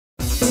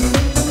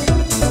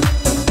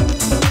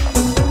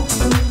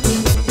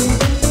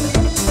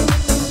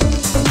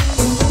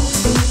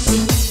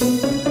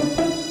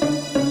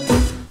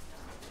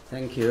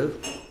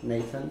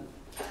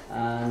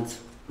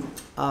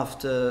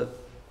After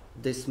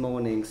this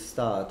morning's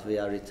start, we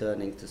are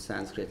returning to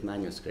Sanskrit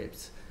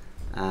manuscripts.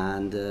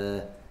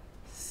 And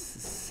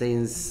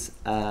since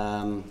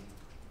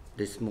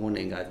this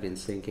morning, I've been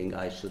thinking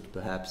I should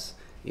perhaps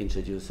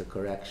introduce a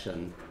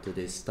correction to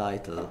this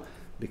title,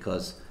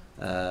 because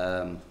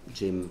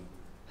Jim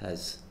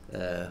has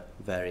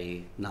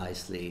very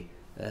nicely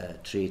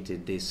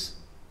treated this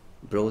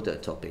broader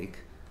topic.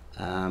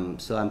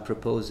 So I'm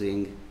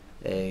proposing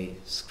a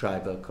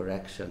scribal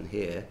correction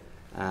here,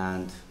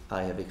 and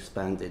I have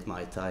expanded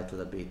my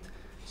title a bit,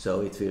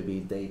 so it will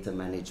be Data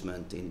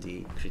Management in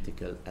the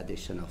Critical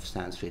Edition of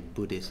Sanskrit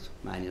Buddhist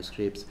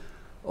Manuscripts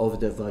of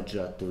the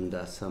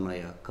Vajratunda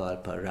Samaya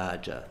Kalpa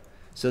Raja.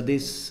 So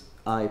this,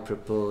 I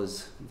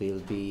propose, will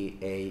be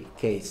a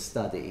case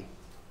study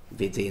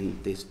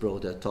within this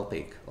broader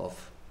topic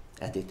of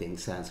editing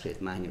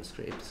Sanskrit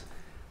manuscripts.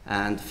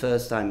 And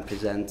first I'm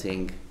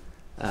presenting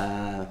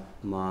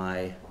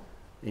my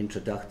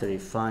introductory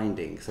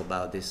findings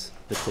about this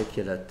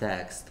particular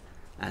text,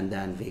 and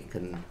then we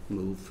can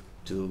move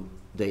to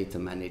data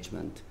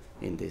management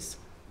in this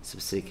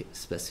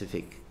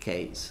specific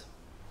case.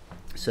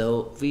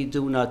 So we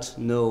do not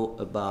know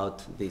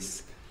about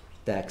this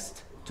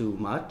text too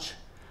much.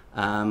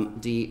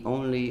 The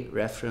only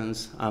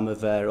reference I'm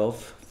aware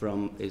of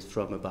is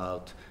from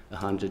about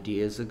 100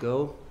 years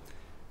ago.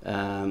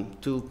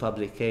 Two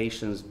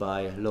publications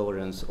by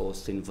Lawrence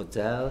Austin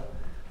Waddell,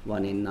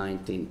 one in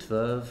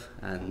 1912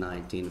 and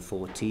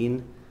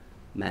 1914,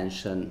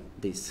 mention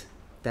this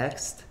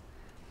text,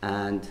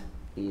 and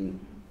in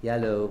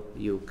yellow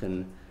you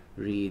can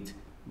read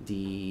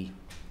the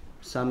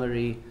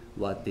summary,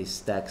 what this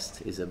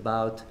text is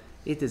about.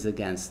 It is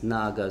against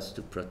Nagas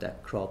to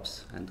protect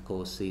crops and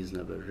cause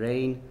seasonable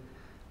rain,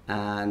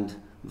 and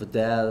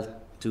Waddell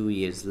 2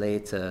 years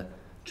later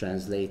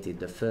translated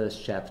the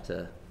first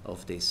chapter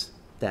of this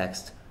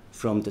text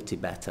from the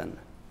Tibetan.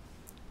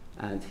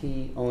 And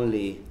he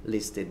only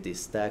listed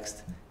this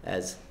text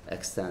as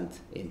extant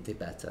in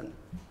Tibetan.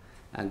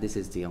 And this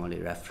is the only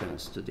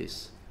reference to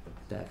this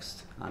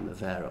text I'm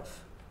aware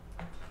of.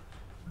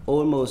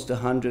 Almost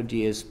 100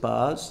 years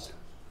passed,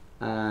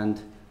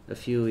 and a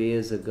few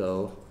years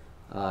ago,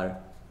 our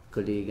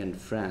colleague and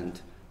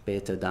friend,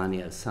 Peter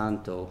Daniel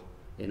Santo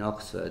in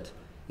Oxford,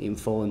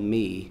 informed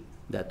me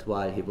that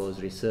while he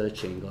was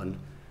researching on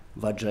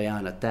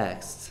Vajrayana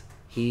texts,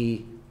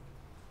 he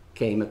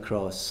came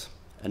across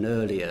an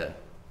earlier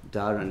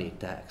Dharani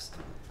text.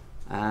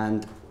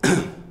 And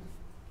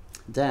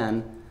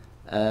then,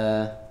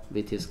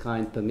 with his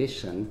kind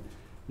permission,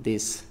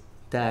 this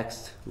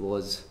text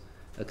was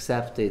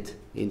accepted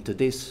into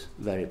this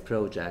very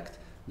project,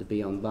 the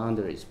Beyond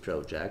Boundaries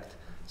project.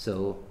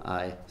 So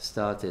I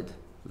started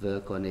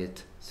work on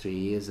it 3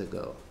 years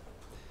ago.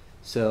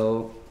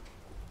 So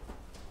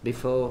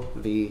before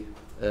we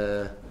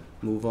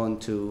move on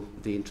to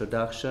the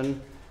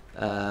introduction,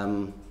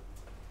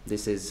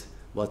 this is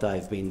what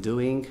I've been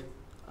doing.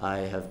 I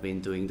have been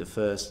doing the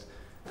first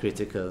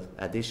critical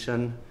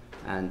edition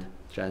and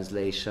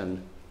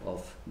translation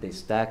of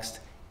this text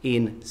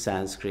in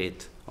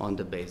Sanskrit on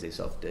the basis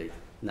of the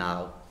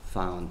now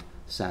found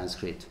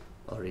Sanskrit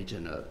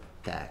original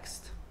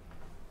text.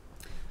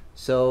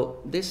 So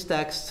this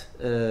text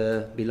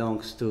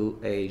belongs to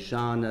a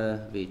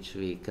genre which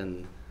we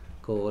can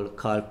call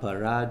Kalpa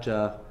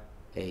Raja,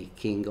 a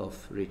king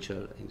of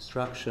ritual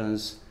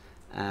instructions,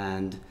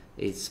 and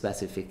its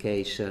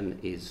specification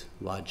is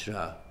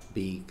Vajra,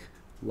 beak,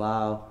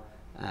 wow,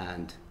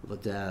 and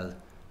Waddell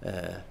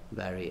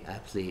very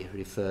aptly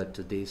referred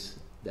to this,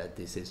 that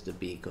this is the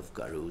beak of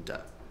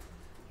Garuda.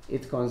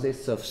 It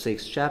consists of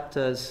 6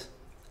 chapters,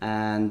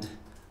 and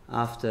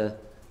after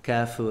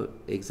careful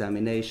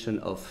examination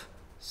of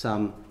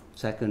some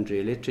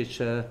secondary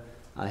literature,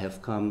 I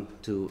have come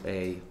to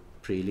a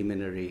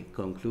preliminary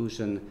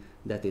conclusion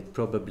that it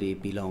probably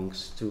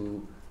belongs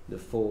to the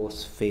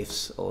 4th,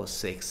 5th, or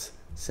 6th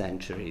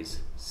centuries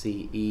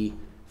CE,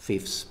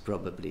 5th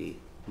probably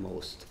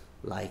most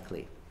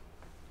likely.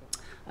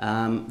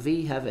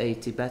 We have a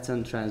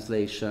Tibetan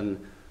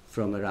translation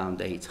from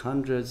around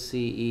 800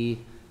 CE.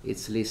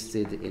 It's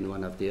listed in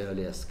one of the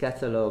earliest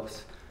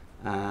catalogues,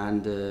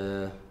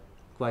 and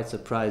quite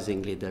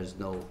surprisingly, there's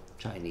no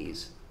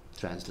Chinese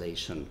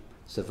translation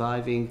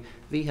surviving.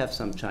 We have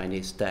some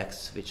Chinese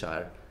texts which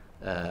are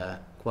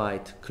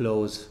quite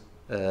close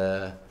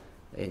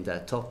in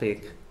that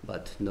topic,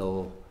 but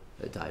no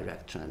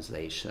direct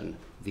translation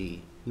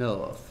we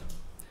know of.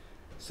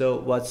 So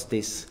what's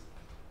this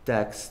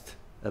text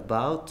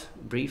about,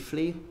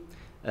 briefly?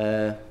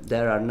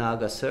 There are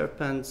Naga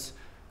serpents,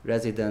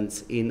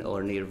 residents in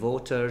or near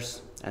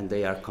waters, and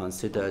they are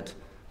considered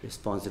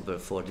responsible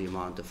for the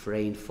amount of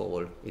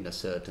rainfall in a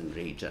certain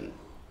region.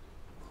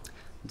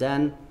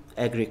 Then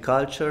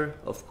agriculture,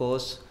 of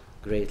course,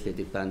 greatly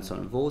depends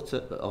on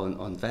water,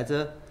 on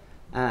weather,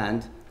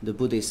 and the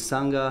Buddhist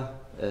Sangha,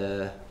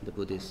 the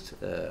Buddhist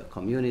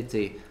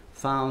community,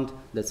 found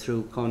that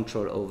through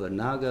control over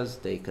Nagas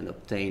they can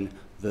obtain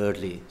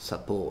worldly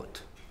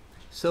support.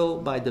 So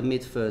by the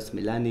mid-1st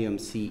millennium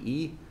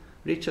CE,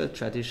 ritual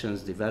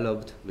traditions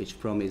developed which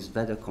promise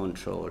weather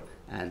control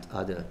and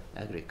other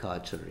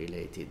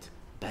agriculture-related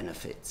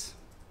benefits.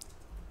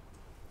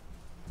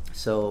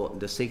 So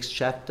the 6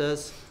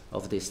 chapters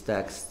of this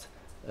text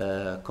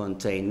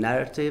contain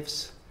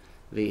narratives.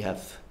 We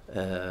have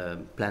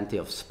plenty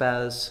of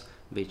spells,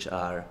 which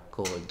are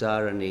called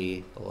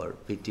dharani or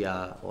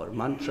vidya or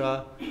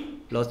mantra.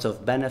 Lots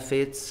of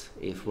benefits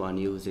if one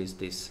uses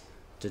this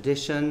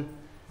tradition.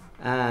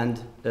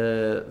 And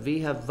we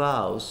have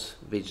vows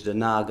which the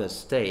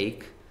Nagas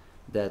take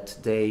that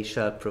they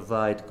shall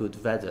provide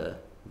good weather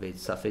with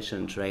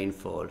sufficient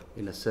rainfall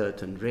in a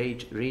certain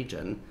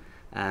region.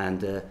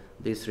 And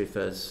this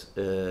refers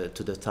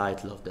to the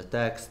title of the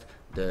text,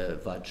 the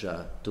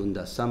Vajra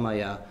Tunda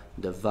Samaya,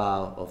 the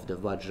vow of the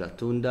Vajra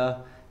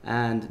Tunda.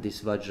 And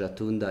this Vajra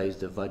Tunda is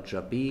the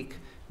Vajra beak,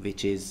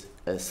 which is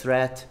a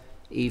threat.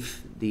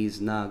 If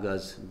these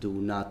Nagas do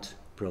not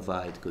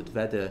provide good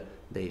weather,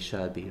 they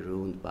shall be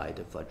ruined by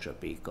the Vajra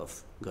beak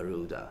of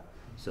Garuda.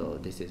 So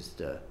this is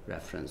the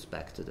reference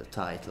back to the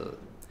title.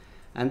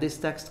 And this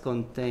text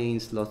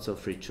contains lots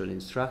of ritual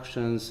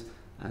instructions,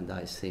 and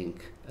I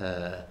think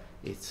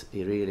it's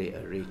really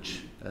a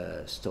rich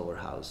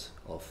storehouse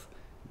of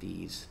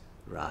these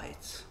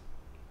rites.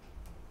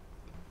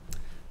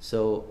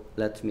 So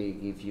let me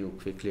give you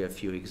quickly a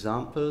few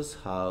examples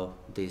how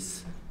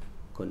this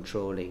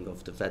controlling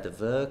of the weather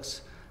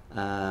works.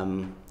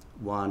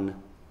 One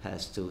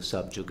has to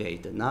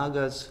subjugate the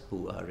Nagas,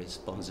 who are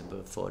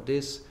responsible for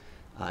this.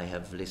 I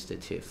have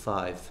listed here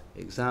 5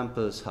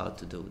 examples how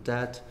to do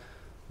that.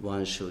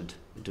 One should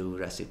do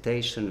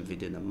recitation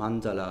within a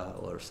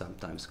mandala, or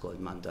sometimes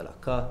called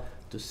mandalaka,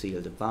 to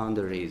seal the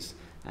boundaries,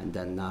 and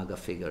then Naga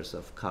figures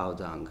of cow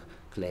dung,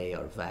 clay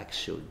or wax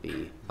should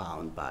be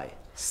bound by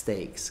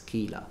stakes,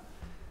 kila.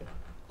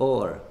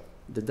 Or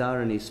the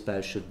dharani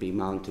spell should be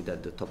mounted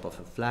at the top of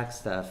a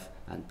flagstaff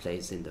and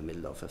placed in the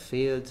middle of a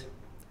field.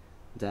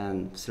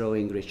 Then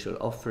throwing ritual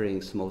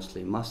offerings,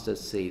 mostly mustard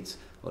seeds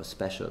or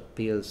special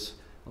pills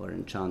or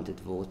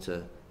enchanted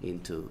water,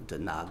 into the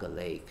Naga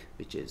lake,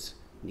 which is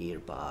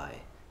nearby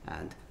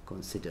and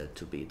considered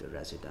to be the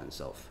residence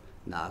of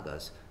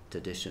Nagas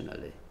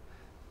traditionally.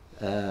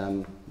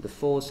 The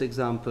 4th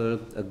example,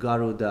 a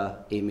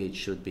Garuda image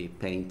should be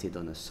painted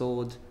on a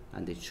sword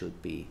and it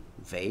should be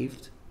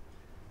waved.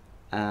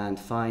 And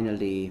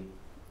finally,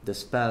 the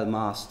spell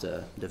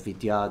master, the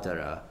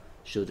Vidyadhara,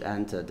 should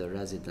enter the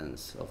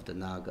residence of the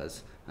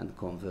Nagas and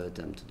convert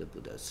them to the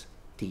Buddha's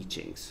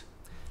teachings.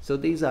 So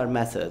these are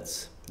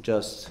methods,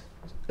 just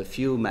a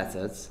few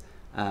methods.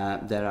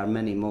 There are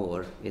many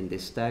more in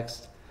this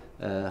text,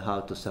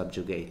 how to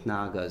subjugate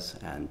Nagas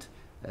and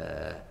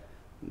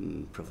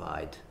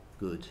provide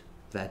good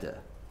weather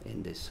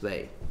in this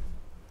way.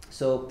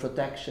 So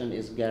protection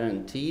is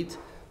guaranteed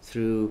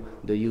through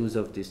the use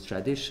of this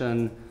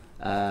tradition.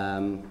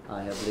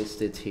 I have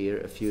listed here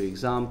a few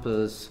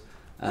examples.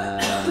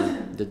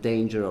 The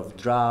danger of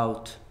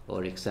drought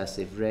or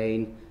excessive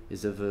rain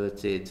is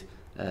averted.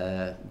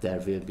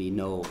 There will be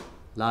no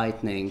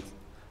lightning,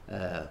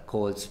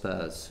 cold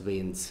spells,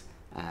 winds,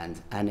 and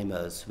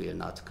animals will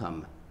not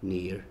come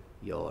near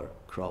your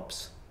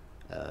crops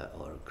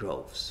or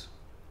groves.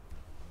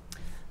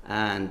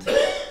 And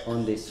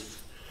on this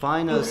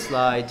final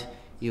slide,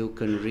 you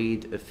can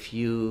read a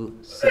few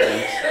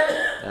things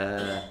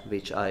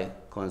which I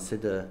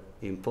consider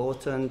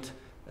important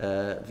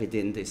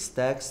within this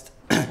text.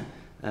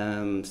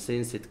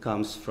 Since it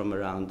comes from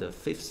around the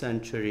 5th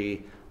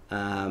century,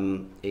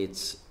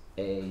 it's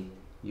a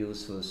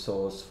useful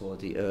source for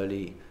the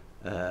early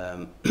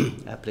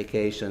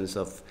applications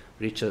of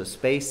ritual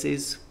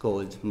spaces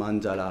called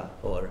mandala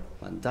or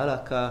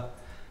mandalaka.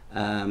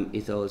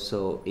 It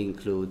also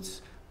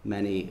includes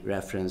many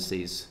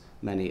references,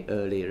 many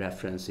early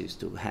references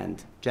to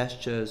hand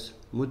gestures,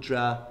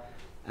 mudra,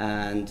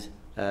 and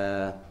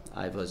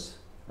I was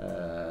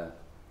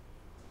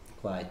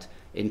quite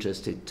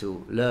interested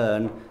to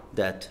learn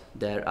that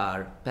there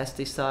are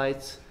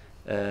pesticides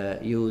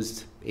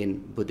used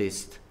in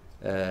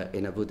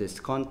a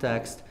Buddhist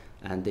context,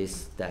 and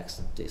this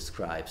text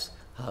describes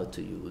how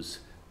to use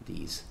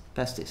these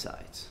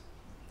pesticides.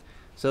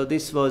 So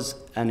this was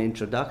an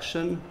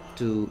introduction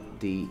to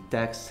the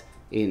text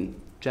in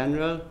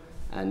general,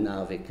 and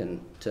now we can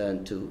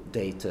turn to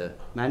data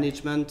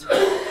management,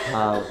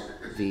 how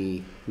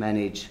we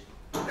manage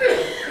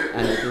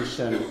an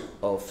edition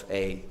of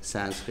a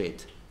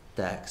Sanskrit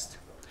text.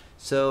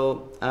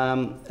 So,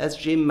 as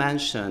Jim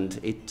mentioned,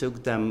 it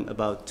took them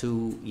about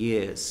 2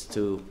 years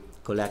to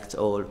collect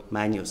all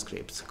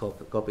manuscripts,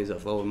 copies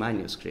of all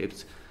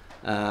manuscripts.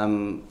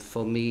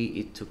 For me,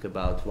 it took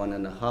about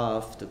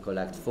 1.5 to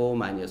collect 4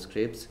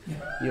 manuscripts.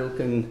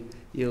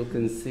 You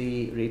can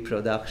see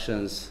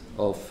reproductions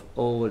of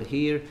all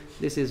here.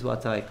 This is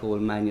what I call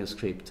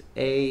manuscript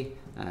A,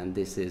 and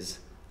this is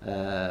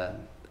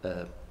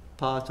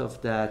part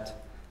of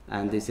that,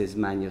 and this is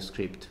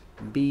manuscript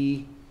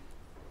B.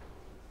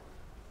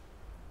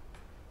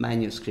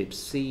 Manuscript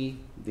C,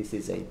 this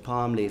is a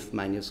palm leaf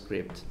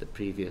manuscript, the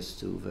previous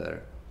 2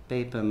 were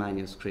paper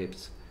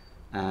manuscripts,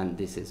 and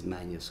this is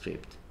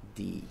manuscript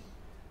D.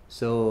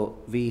 So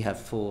we have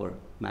 4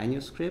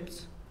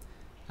 manuscripts,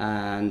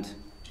 and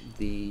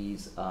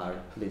these are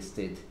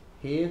listed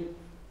here.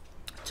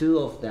 2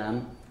 of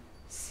them,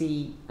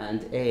 C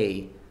and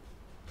A,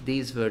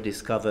 these were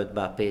discovered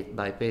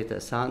by Peter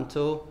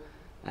Santo,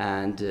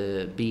 and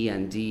B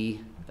and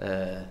D,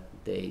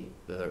 they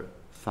were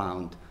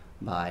found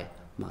by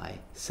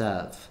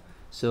myself.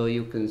 So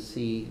you can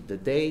see the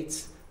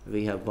dates.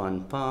 We have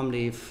one palm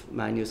leaf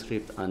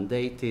manuscript,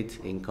 undated,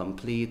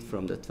 incomplete,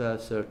 from the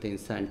 12th, 13th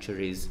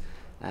centuries,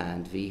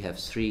 and we have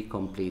 3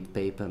 complete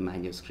paper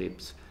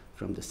manuscripts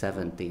from the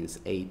 17th,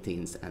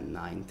 18th, and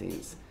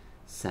 19th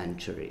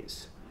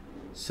centuries.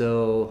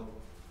 So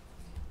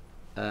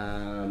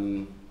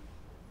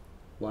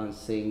one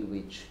thing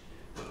which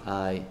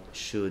I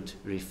should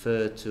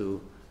refer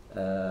to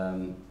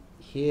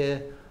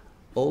here,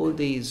 all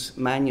these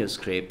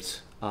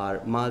manuscripts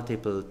are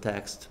multiple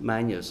text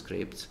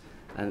manuscripts,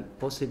 and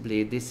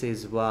possibly this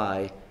is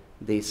why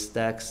this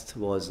text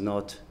was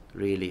not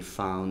really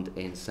found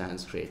in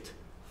Sanskrit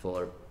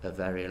for a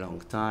very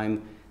long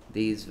time.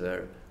 These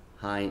were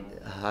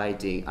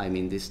hiding, I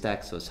mean, this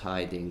text was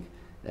hiding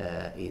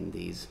in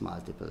these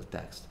multiple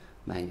text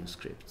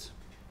manuscripts.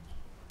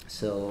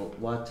 So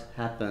what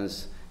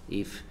happens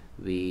if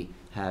we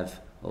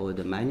have all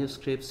the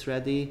manuscripts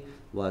ready?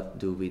 What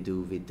do we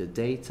do with the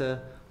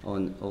data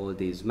on all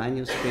these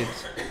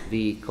manuscripts?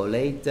 We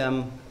collate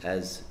them,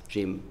 as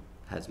Jim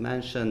has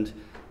mentioned,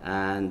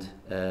 and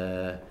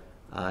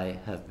I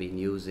have been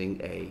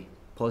using a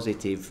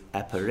positive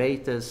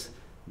apparatus,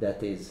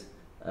 that is,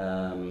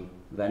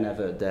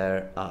 whenever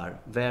there are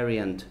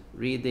variant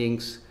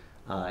readings,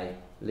 I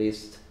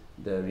list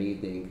the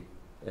reading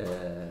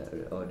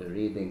or the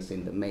readings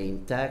in the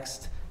main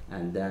text,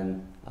 and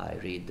then I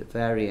read the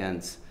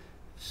variants.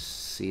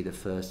 See the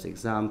first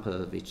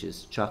example, which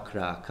is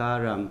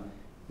Chakrakaram,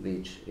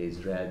 which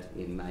is read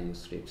in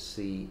manuscript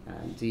C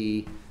and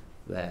D,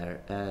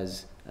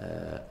 whereas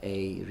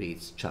A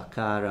reads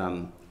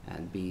Chakaram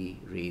and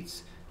B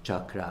reads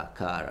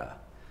Chakrakara.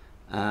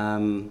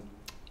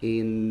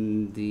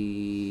 In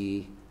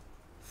the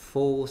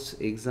 4th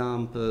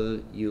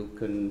example, you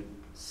can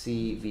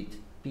see with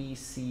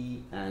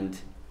PC and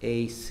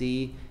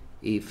AC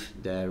if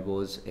there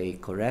was a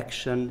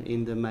correction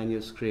in the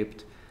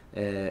manuscript.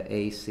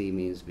 AC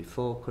means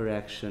before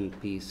correction,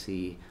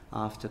 PC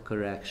after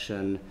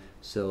correction.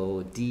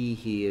 So D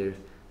here,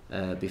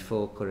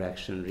 before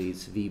correction,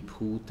 reads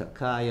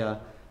Vibhutakaya,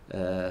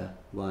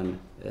 one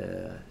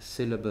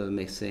syllable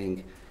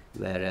missing,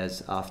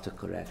 whereas after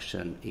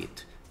correction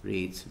it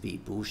reads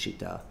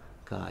Vibhushita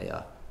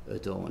Kaya,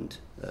 adorned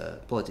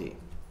body.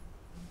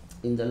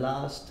 In the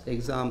last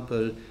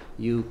example,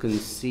 you can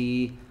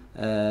see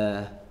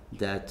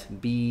that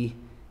B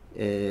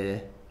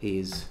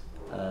is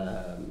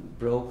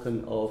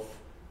broken off,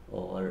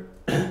 or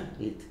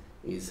it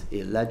is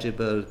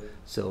illegible.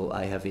 So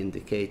I have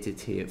indicated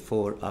here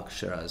 4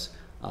 aksharas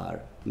are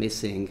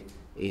missing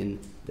in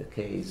the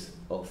case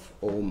of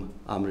Om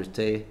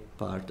Amrute,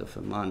 part of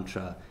a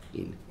mantra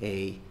in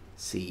A,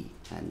 C,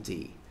 and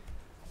D.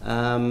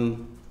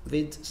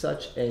 With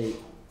such a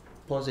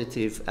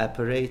positive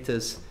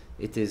apparatus,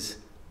 it is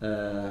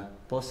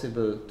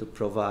possible to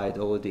provide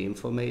all the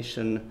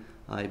information,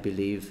 I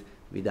believe,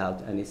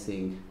 without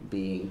anything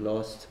being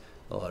lost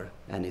or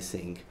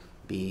anything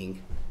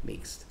being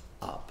mixed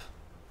up.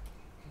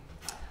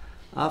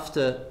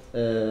 After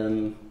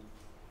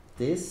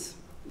this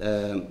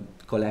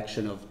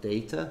collection of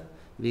data,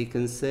 we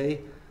can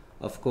say,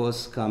 of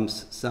course,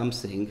 comes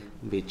something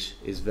which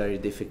is very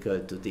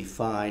difficult to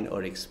define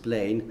or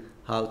explain: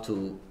 how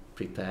to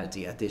prepare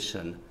the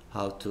edition,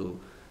 how to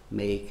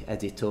make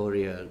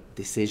editorial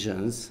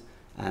decisions,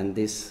 and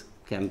this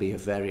can be a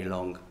very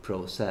long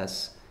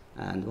process,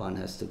 and one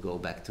has to go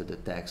back to the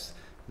text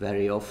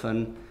very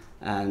often,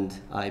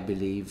 and I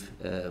believe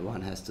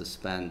one has to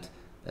spend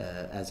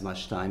as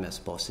much time as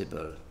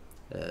possible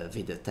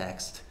with the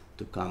text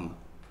to come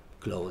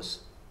close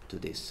to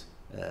this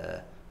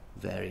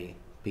very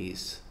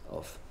piece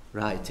of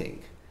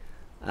writing.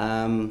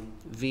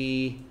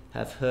 We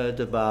have heard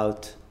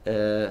about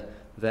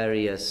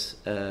various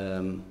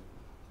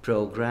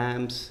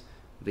programs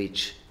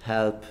which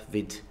help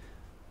with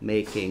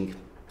making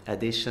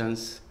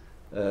editions,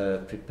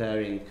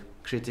 preparing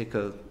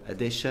critical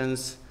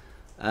editions.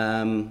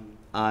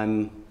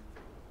 I'm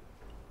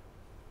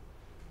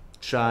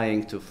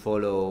trying to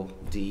follow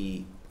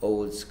the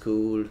old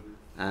school,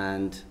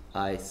 and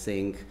I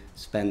think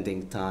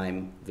spending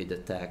time with the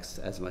text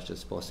as much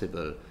as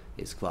possible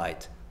is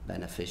quite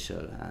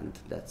beneficial, and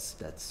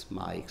that's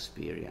my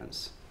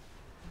experience.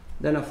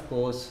 Then, of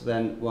course,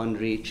 when one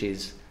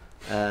reaches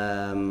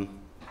a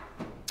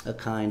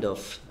kind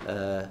of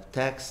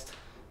text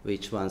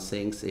which one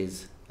thinks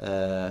is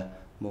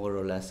more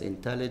or less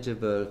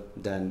intelligible,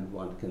 then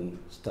one can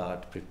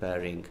start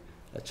preparing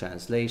a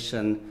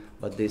translation,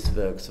 but this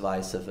works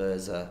vice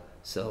versa,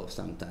 so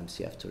sometimes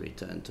you have to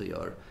return to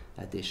your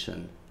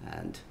edition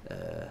and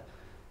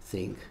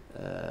think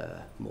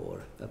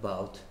more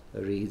about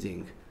a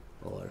reading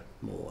or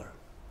more.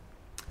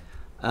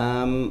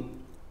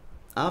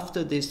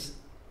 After this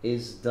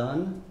is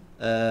done,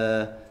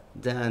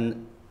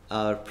 then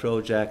our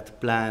project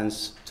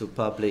plans to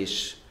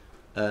publish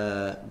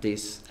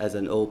this as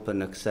an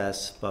open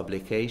access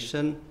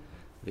publication,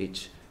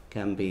 which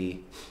can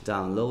be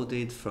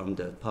downloaded from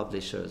the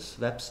publisher's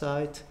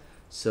website.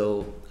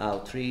 So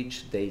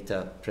outreach,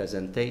 data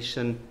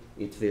presentation,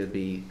 it will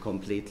be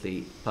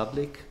completely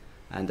public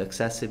and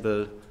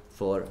accessible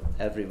for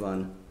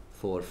everyone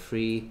for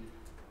free.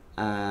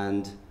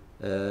 And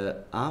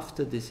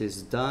after this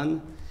is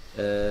done,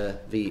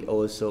 we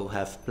also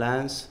have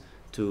plans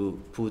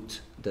to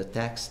put the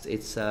text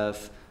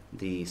itself,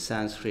 the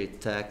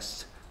Sanskrit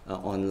text,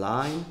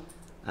 online.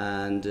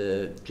 And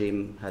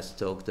Jim has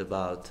talked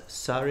about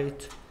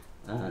Sarit,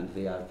 and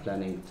we are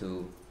planning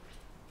to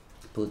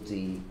put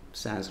the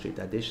Sanskrit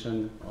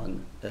edition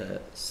on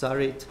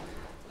Sarit.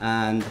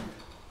 And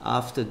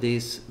after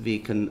this, we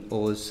can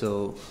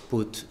also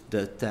put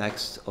the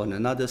text on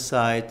another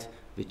site,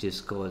 which is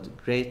called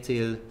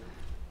Gretil.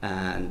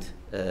 And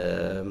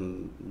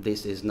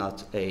this is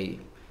not a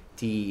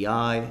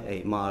TEI,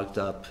 a marked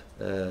up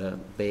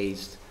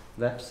based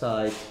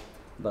website,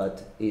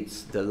 but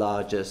it's the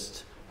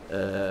largest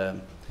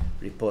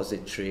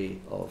repository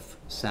of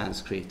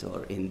Sanskrit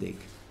or Indic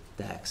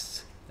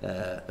texts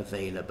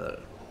available.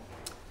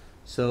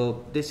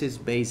 So this is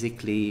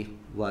basically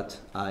what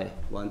I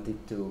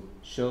wanted to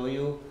show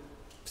you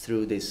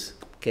through this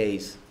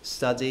case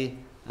study,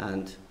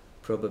 and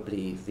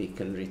probably we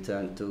can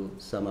return to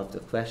some of the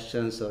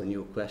questions or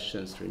new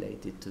questions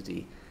related to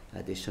the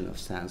addition of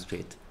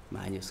Sanskrit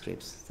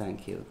manuscripts.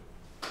 Thank you.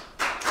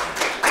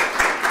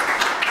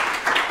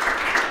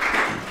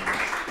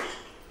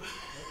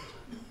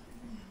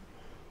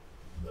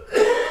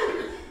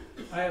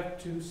 I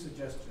have two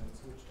suggestions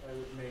which I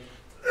would make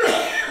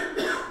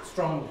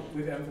strongly,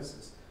 with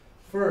emphasis.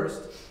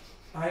 First,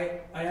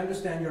 I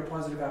understand your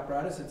positive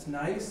apparatus, it's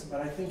nice,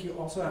 but I think you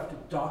also have to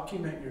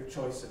document your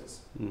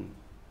choices.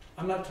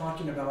 I'm not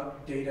talking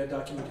about data,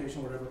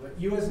 documentation, whatever, but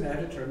you as an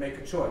editor make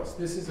a choice.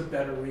 This is a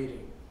better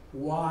reading.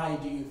 Why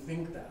do you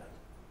think that?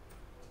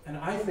 And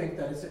I think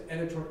that it's an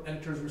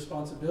editor's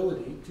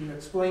responsibility to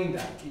explain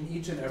that in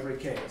each and every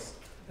case.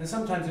 And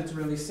sometimes it's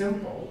really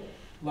simple,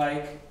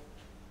 like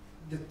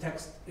the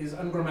text is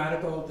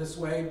ungrammatical this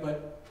way,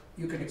 but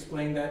you can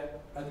explain that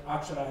an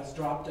akshara has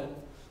dropped,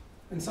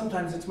 and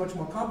sometimes it's much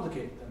more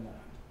complicated than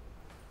that.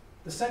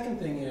 The second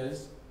thing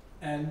is,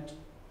 and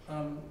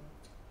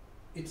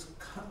it's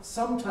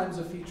sometimes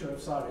a feature of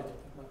Sarit,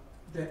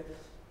 that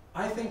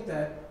I think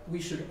that we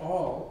should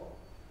all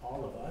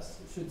of us,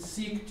 should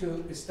seek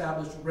to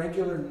establish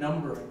regular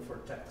numbering for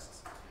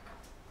texts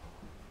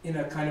in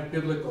a kind of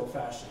biblical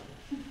fashion.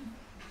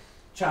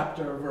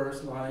 Chapter,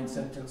 verse, line,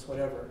 sentence,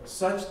 whatever,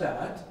 such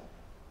that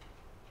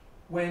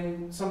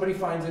when somebody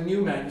finds a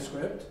new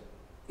manuscript,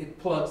 it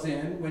plugs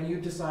in. When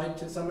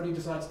somebody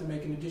decides to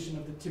make an edition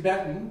of the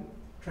Tibetan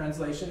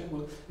translation, it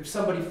will, if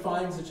somebody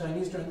finds the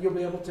Chinese translation, you'll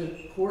be able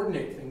to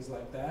coordinate things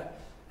like that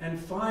and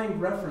find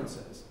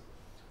references.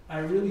 I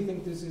really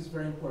think this is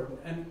very important.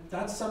 And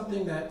that's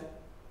something that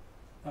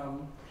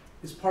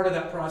is part of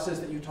that process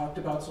that you talked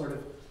about, sort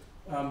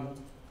of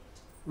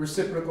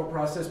reciprocal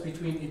process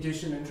between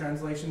edition and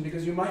translation,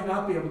 because you might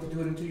not be able to do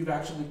it until you've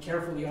actually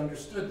carefully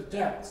understood the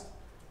text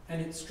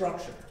and its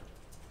structure.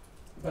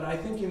 But I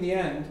think in the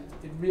end,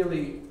 it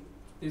really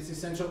is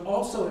essential.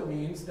 Also, it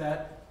means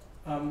that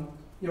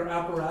your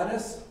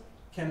apparatus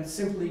can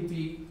simply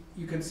be,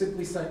 you can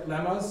simply cite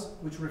lemmas,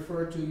 which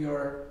refer to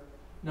your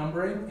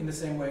numbering in the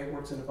same way it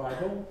works in the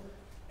Bible.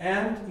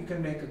 And you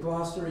can make a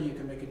glossary, you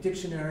can make a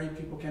dictionary,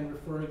 people can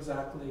refer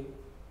exactly.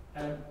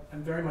 And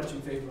I'm very much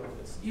in favor of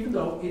this, even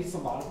though it's a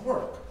lot of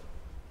work.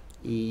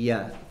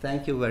 Yeah,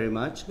 thank you very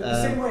much. But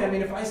the same way, I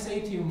mean, if I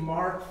say to you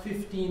Mark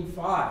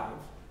 15:5,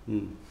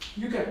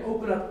 you can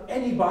open up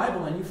any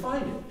Bible and you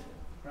find it,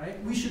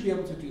 right? We should be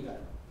able to do that.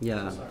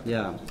 Yeah,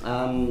 yeah.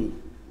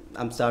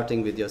 I'm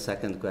starting with your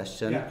second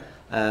question.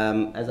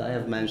 Yeah. As I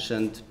have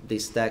mentioned,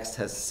 this text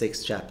has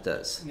 6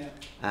 chapters,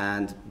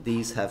 and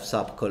these have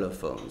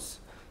sub-colophons.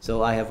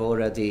 So I have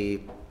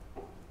already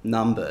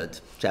numbered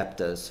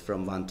chapters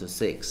from 1 to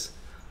 6.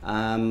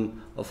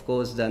 Of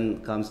course,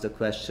 then comes the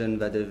question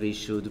whether we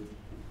should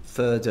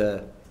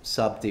further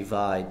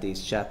subdivide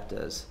these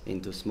chapters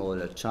into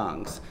smaller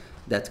chunks.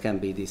 That can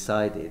be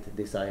decided.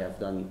 This I have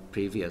done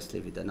previously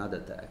with another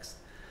text.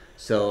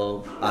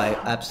 So I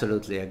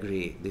absolutely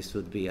agree, this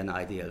would be an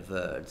ideal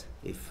world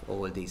if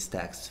all these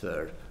texts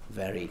were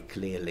very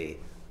clearly,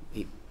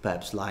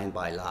 perhaps line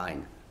by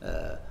line,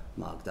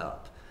 marked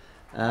up.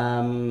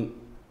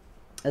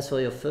 As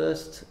for your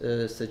first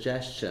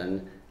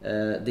suggestion,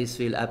 this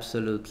will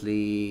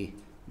absolutely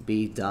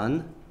be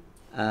done,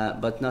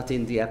 but not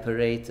in the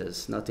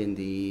apparatus, not in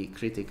the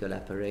critical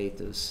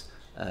apparatus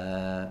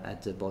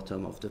at the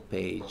bottom of the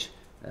page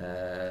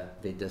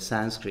with the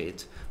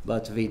Sanskrit,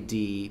 but with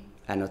the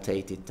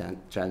annotated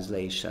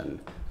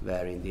translation,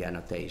 where in the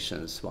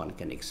annotations one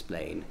can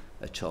explain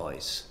a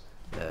choice,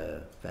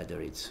 whether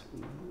it's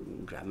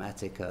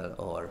grammatical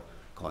or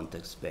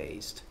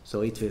context-based.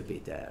 So it will be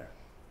there.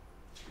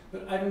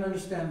 But I don't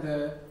understand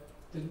the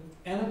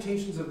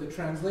annotations of the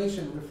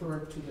translation refer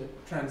to the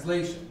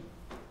translation,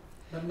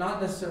 but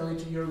not necessarily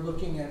to your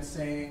looking and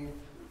saying,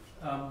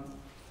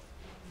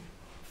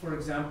 for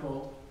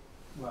example,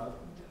 well,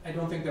 I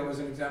don't think there was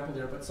an example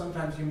there, but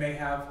sometimes you may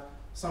have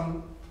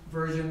some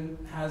version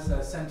has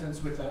a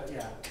sentence with a,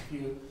 yeah,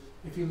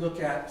 if you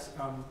look at,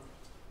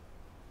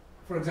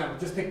 for example,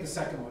 just take the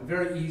second one,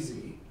 very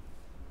easy.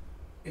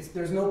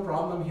 There's no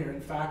problem here. In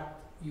fact,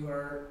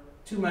 your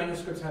two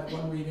manuscripts have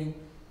one reading,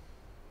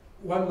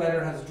 one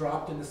letter has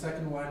dropped in the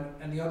second one,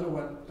 and the other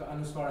one, the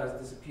anuswar, has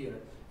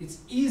disappeared. It's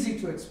easy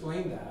to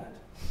explain that,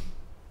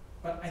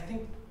 but I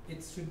think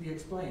it should be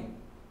explained.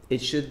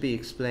 It should be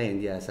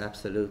explained, yes,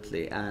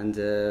 absolutely. And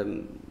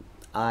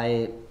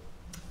I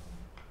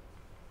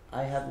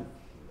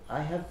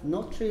have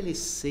not really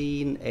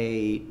seen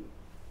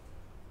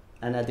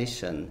an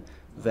edition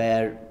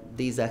where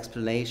these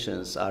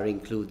explanations are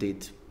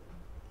included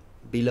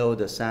below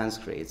the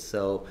Sanskrit,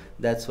 so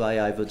that's why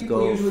I would People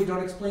go. People usually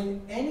don't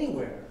explain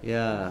anywhere.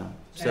 Yeah.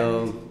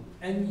 So.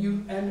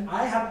 And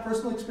I have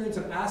personal experience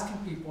of asking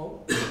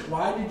people,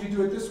 why did you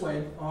do it this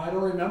way? Oh, I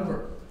don't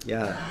remember.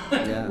 Yeah.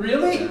 Yeah.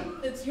 Really?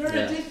 Yeah. It's your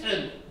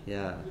edition.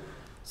 Yeah.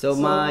 So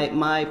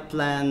my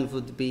plan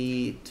would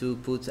be to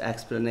put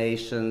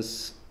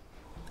explanations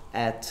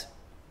at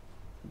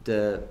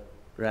the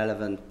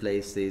relevant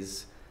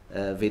places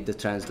with the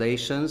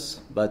translations,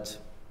 but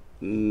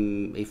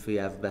if we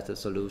have better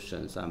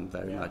solutions, I'm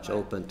very much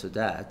open to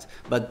that.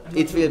 But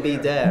it will be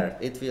there.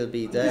 It will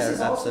be there. This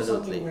is also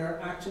absolutely. Something where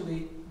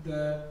actually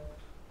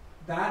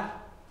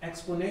that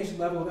explanation,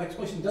 level of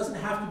explanation, doesn't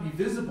have to be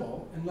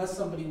visible unless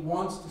somebody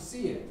wants to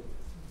see it.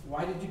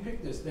 Why did you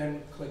pick this?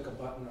 Then click a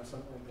button or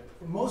something like that.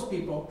 For most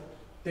people,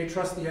 they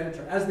trust the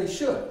editor, as they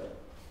should.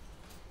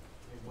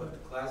 What the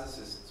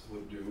classicists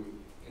would do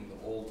in the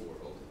old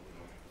world,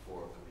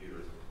 for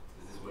computers,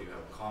 this is what you have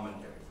a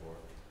commentary for,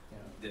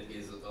 that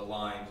is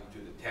aligned to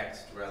the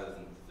text rather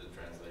than the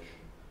translation.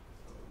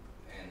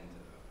 And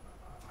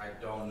I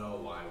don't know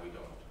why we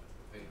don't.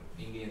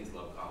 Indians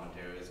love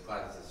commentaries,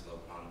 classicists love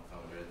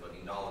commentaries, but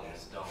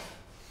Indologists don't.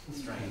 It's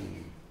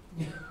strange.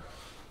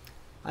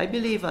 I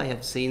believe I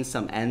have seen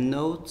some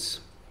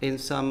endnotes in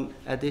some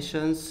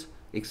editions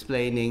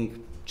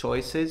explaining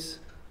choices.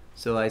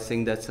 So I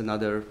think that's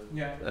another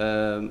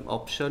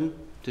option,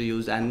 to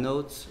use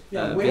endnotes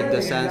with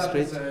the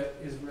Sanskrit.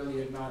 Is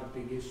really not a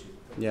big issue.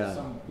 Yeah,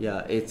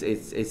 yeah,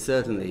 it's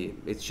certainly,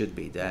 it should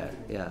be there.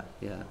 Yeah,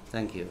 yeah.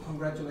 Thank you.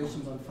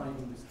 Congratulations on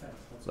finding this text.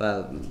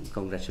 Well,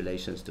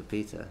 congratulations to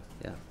Peter.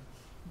 Yeah.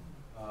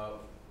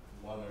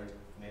 One or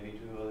maybe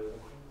two other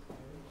questions.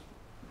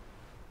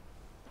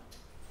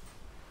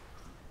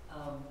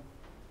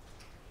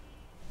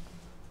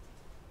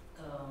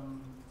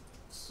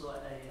 So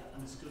I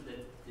understood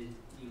that you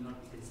will not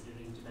be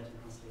considering Tibetan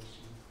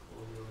translation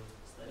for your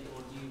study,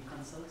 or do you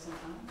consult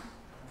sometimes?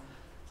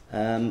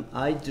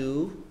 I do.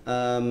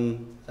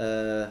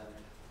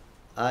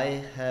 I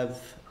have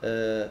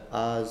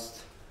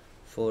asked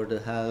for the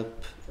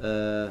help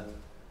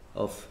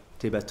of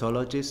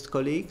Tibetologist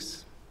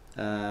colleagues,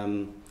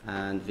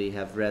 and we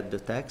have read the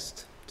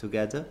text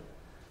together,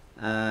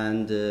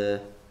 and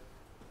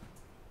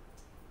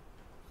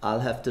I'll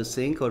have to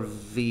think, or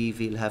we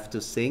will have to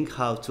think,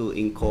 how to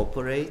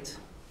incorporate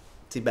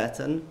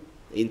Tibetan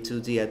into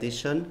the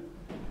edition,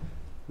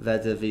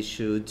 whether we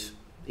should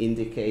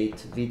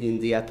indicate within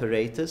the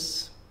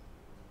apparatus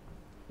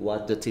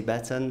what the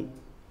Tibetan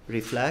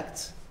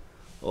reflects,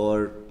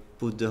 or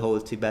put the whole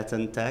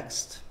Tibetan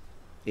text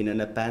in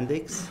an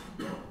appendix,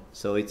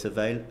 so it's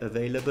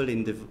available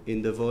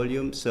in the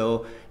volume.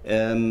 So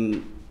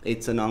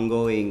it's an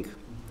ongoing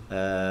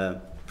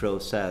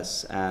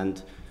process,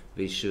 and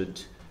we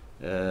should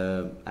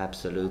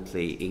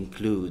absolutely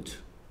include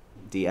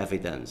the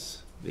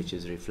evidence which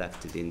is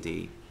reflected in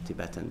the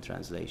Tibetan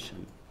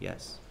translation.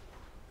 Yes.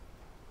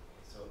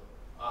 So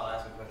I'll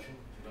ask a question,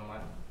 if you don't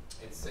mind.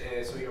 It's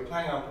so you're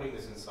planning on putting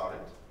this in SOAS.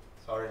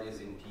 SOAS is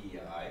in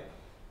PEI.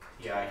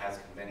 PEI has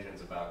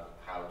conventions about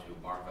how to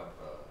mark up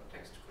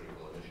text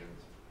critical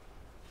editions.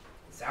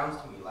 It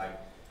sounds to me like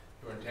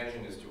your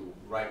intention is to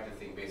write the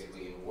thing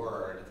basically in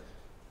Word,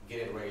 get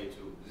it ready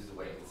to, this is the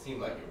way it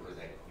seemed like you were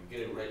presenting. You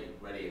get it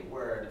ready in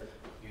Word,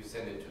 you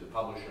send it to the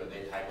publisher,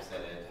 they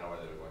typeset it,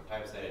 however they're going to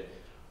typeset it.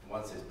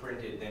 Once it's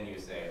printed, then you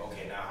say,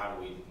 okay, now how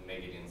do we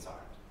make it inside?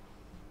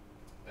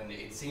 And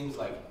it seems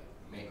like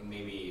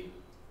maybe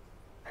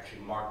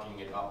actually marking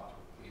it up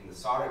in the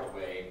SOAS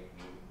way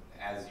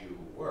as you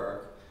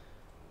work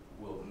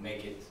will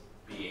make it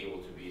be able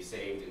to be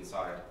saved in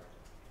SOAS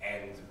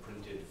and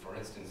printed, for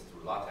instance,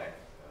 through LaTeX,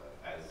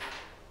 as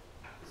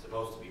is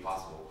supposed to be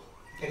possible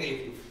if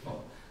you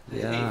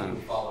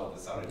follow the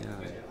SOAS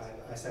conventions.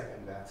 I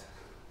second that.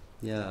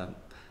 Yeah.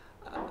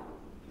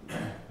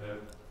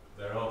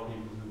 There are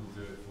people who will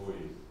do it for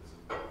you.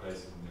 There's a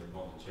place in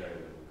Monticello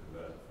that will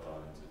convert the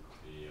file into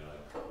PEI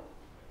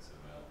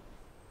XML.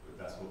 But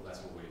that's what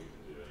we're going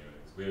to do anyway.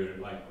 We're,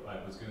 like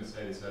I was going to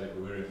say this earlier,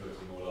 but we're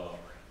inputting all our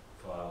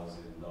files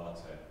in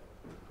LaTeX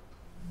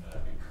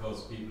because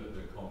people at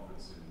the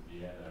conference in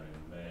Vienna in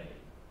May,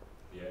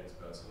 the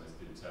experts on this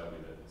did tell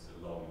me that it's a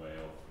long way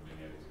off from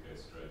being able to go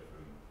straight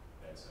from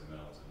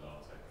XML to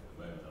LaTeX at the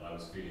moment. And I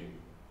was feeling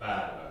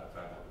bad about the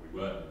fact that we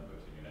weren't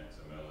inputting in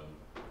XML, and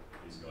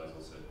these guys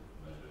all said,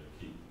 no,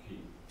 keep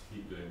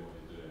doing what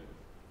you're doing.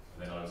 And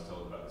then I was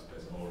told about this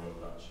place, Aura,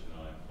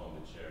 Lachina, and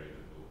Pondicherry,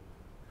 that will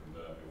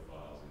convert your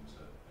files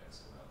into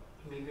XML.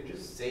 I mean, you could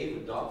just save a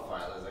doc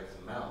file as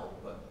XML,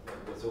 but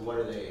so what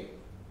are they?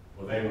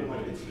 Well, they will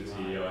put it into the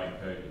TEI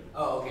encoding.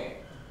 Oh, okay.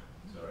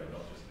 Sorry,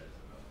 not just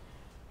XML.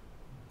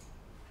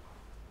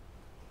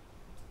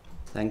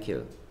 Thank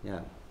you.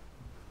 Yeah.